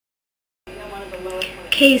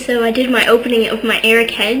Okay, so I did my opening of my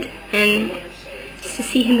Eric head, and just to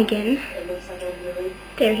see him again.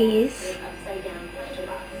 There he is.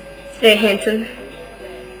 He's very handsome.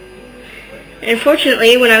 And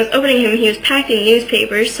unfortunately, when I was opening him, he was packed in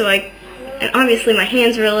newspapers, and obviously my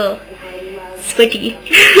hands were a little sweaty,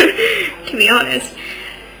 to be honest.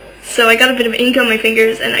 So I got a bit of ink on my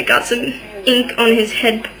fingers, and I got some ink on his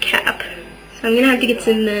head cap. So I'm gonna have to get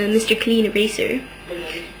some Mr. Clean eraser,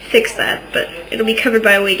 fix that, but it'll be covered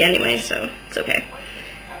by a wig anyway, so it's okay.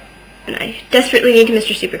 And I desperately need to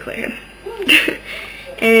Mr. Super Clear him.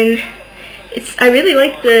 And I really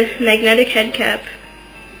like the magnetic head cap.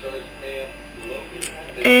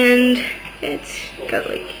 And it's got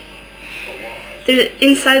like, there's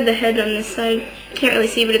inside the head on this side, can't really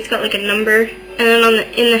see, but it's got like a number, and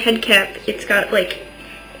then in the head cap it's got like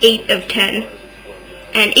 8 of 10,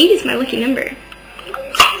 and 8 is my lucky number.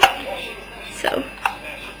 So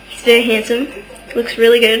he's very handsome, looks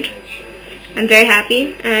really good. I'm very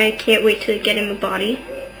happy. I can't wait to get him a body.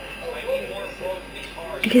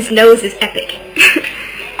 And his nose is epic.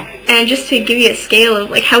 And just to give you a scale of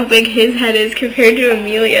like how big his head is compared to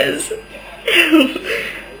Amelia's.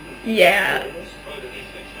 Yeah.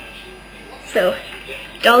 So,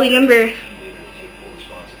 Dolly number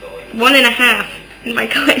 1.5 in my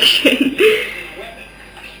collection.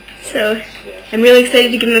 So, I'm really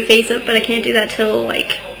excited to give him a face up, but I can't do that till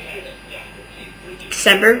like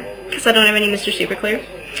December, because I don't have any Mr. Super Clear.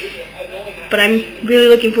 But I'm really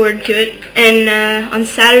looking forward to it. And on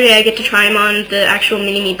Saturday I get to try him on the actual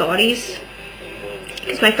Minimee bodies,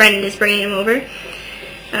 because my friend is bringing him over.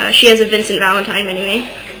 She has a Vincent Valentine anyway,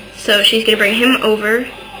 so she's going to bring him over,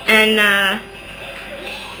 and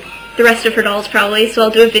the rest of her dolls probably. So I'll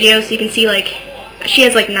do a video so you can see, like, she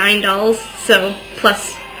has like 9 dolls, so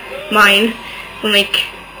plus mine will make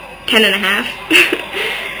 10.5.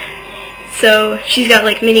 So she's got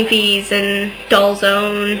like Minimees and Doll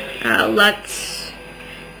Zone, Lutz,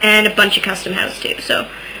 and a bunch of custom house too. So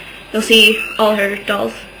you'll see all her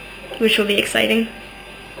dolls, which will be exciting.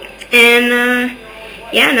 And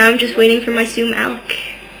yeah, now I'm just waiting for my Zoom Alec.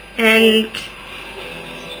 And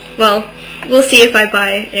well, we'll see if I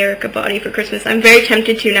buy Eric a body for Christmas. I'm very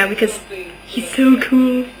tempted to now because he's so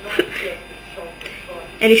cool.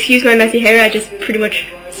 And excuse my messy hair, I just pretty much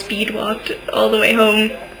speed walked all the way home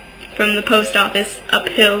from the post office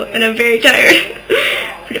uphill, and I'm very tired,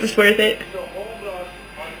 but it was worth it.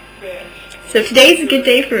 So today's a good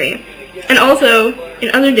day for me. And also, in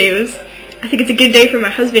other news, I think it's a good day for my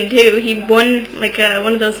husband too. He won like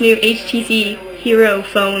one of those new HTC Hero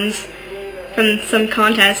phones from some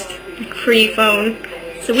contest, like free phone.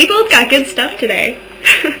 So we both got good stuff today.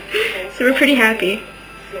 So we're pretty happy.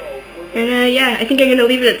 And yeah, I think I'm going to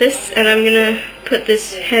leave it at this, and I'm going to put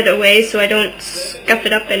this head away so I don't scuff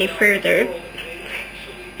it up any further.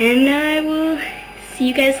 And I will see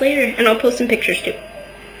you guys later, and I'll post some pictures too.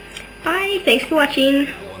 Bye, thanks for watching.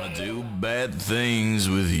 I wanna do bad things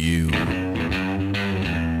with you.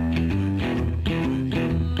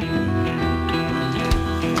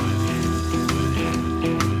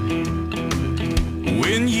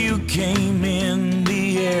 When you came in,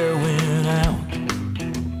 the air went out,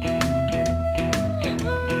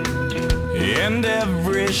 and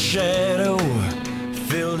every shadow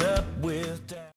filled up